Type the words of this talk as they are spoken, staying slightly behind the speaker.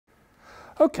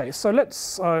Okay, so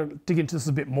let's dig into this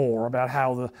a bit more about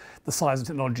how the size of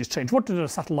technology has changed. What did a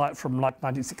satellite from like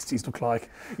 1960s look like?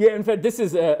 Yeah, in fact, this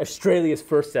is Australia's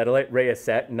first satellite,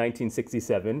 Rayasat, in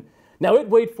 1967. Now, it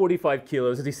weighed 45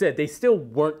 kilos. As he said, they still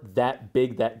weren't that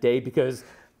big that day because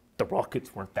the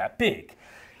rockets weren't that big.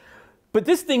 But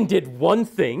this thing did one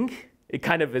thing. It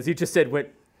kind of, as you just said, went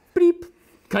beep.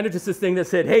 Kind of just this thing that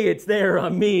said, hey, it's there,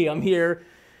 I'm me, I'm here.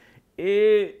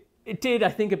 It did, I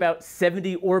think, about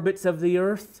 70 orbits of the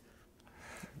Earth.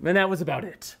 And that was about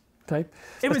it. Okay.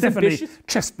 It was definitely ambitious.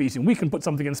 Chest beating. We can put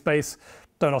something in space.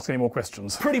 Don't ask any more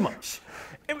questions. Pretty much.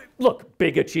 Look,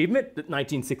 big achievement.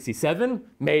 1967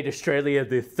 made Australia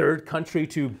the third country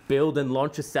to build and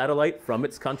launch a satellite from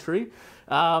its country.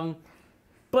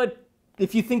 But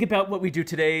if you think about what we do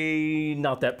today,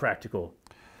 not that practical.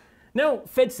 Now,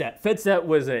 FedSat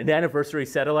was an anniversary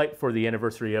satellite for the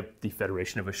anniversary of the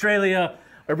Federation of Australia.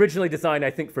 Originally designed, I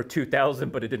think, for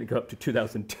 2000, but it didn't go up to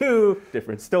 2002.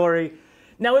 Different story.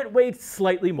 Now, it weighed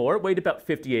slightly more. It weighed about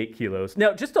 58 kilos.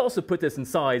 Now, just to also put this in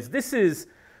size, this is,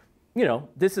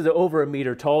 this is over 1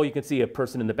 meter tall. You can see a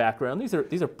person in the background. These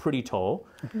are pretty tall.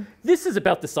 Mm-hmm. This is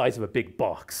about the size of a big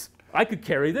box. I could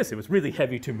carry this. It was really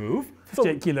heavy to move.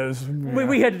 58 kilos. Yeah.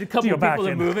 We had a couple of people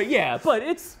to move it. Yeah, but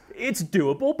it's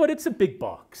doable, but it's a big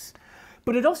box.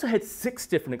 But it also had 6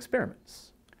 different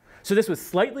experiments. So this was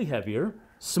slightly heavier,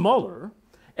 smaller,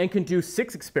 and can do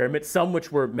 6 experiments, some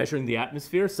which were measuring the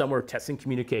atmosphere, some were testing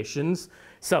communications,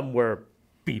 some were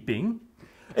beeping.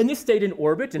 And this stayed in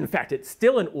orbit. In fact, it's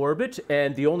still in orbit,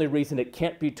 and the only reason it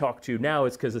can't be talked to now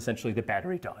is because essentially the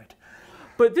battery died.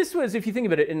 But this was, if you think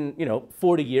about it, in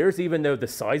 40 years, even though the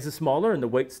size is smaller and the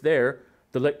weight's there,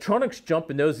 the electronics jump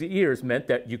in those years meant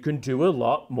that you can do a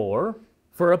lot more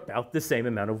for about the same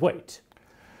amount of weight.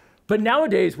 But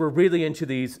nowadays, we're really into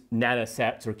these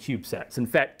nanosats or CubeSats. In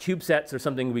fact, CubeSats are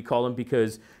something we call them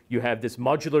because you have this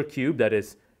modular cube that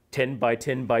is 10 by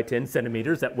 10 by 10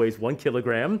 centimeters that weighs 1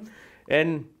 kilogram.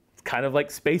 And it's kind of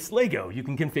like space Lego. You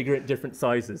can configure it in different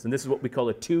sizes. And this is what we call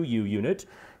a 2U unit,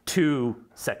 2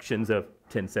 sections of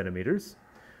 10 centimeters.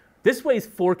 This weighs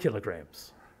 4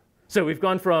 kilograms. So we've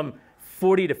gone from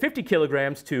 40 to 50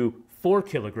 kilograms to 4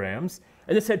 kilograms.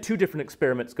 And this had 2 different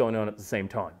experiments going on at the same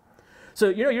time. So,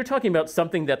 you're talking about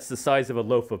something that's the size of a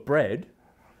loaf of bread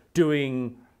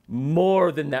doing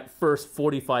more than that first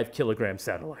 45 kilogram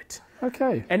satellite.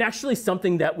 Okay. And actually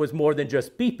something that was more than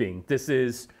just beeping.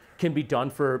 This can be done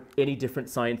for any different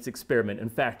science experiment. In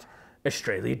fact,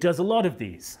 Australia does a lot of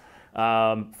these.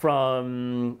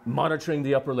 From monitoring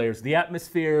the upper layers of the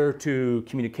atmosphere to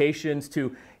communications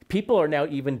to people are now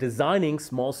even designing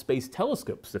small space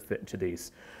telescopes to fit into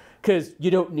these. Because you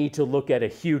don't need to look at a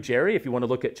huge area if you want to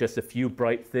look at just a few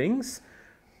bright things.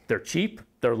 They're cheap,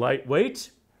 they're lightweight,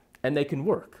 and they can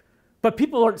work. But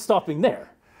people aren't stopping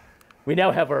there. We now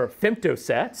have our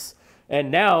femtosats, and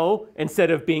now,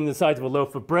 instead of being the size of a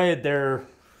loaf of bread, they're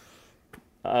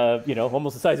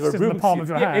almost the size of a room. In the palm of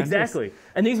your hand. Exactly. Yes.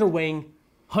 And these are weighing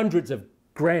hundreds of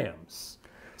grams.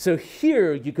 So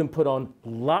here you can put on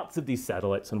lots of these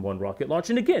satellites on one rocket launch.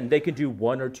 And again, they can do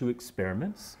 1 or 2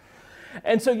 experiments.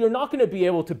 And so you're not going to be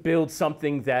able to build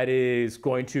something that is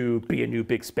going to be a new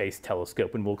big space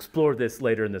telescope. And we'll explore this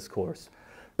later in this course.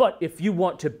 But if you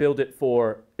want to build it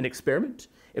for an experiment,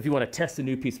 if you want to test a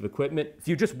new piece of equipment, if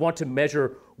you just want to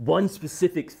measure one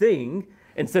specific thing,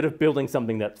 instead of building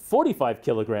something that's 45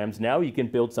 kilograms now, you can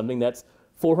build something that's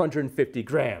 450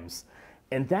 grams.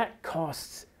 And that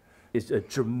costs is a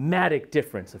dramatic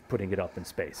difference of putting it up in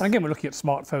space. And again, we're looking at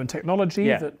smartphone technology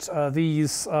that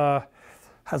these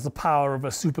has the power of a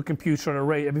supercomputer and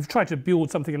array. If you've tried to build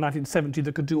something in 1970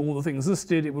 that could do all the things this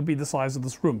did, it would be the size of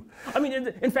this room. I mean,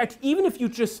 in fact, even if you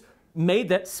just made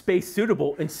that space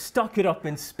suitable and stuck it up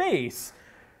in space,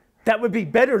 that would be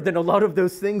better than a lot of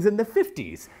those things in the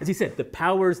 50s. As he said, the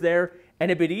power's there and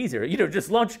a bit easier.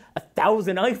 Just launch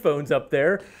 1,000 iPhones up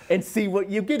there and see what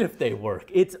you get if they work.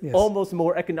 It's almost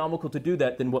more economical to do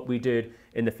that than what we did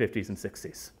in the 50s and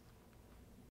 60s.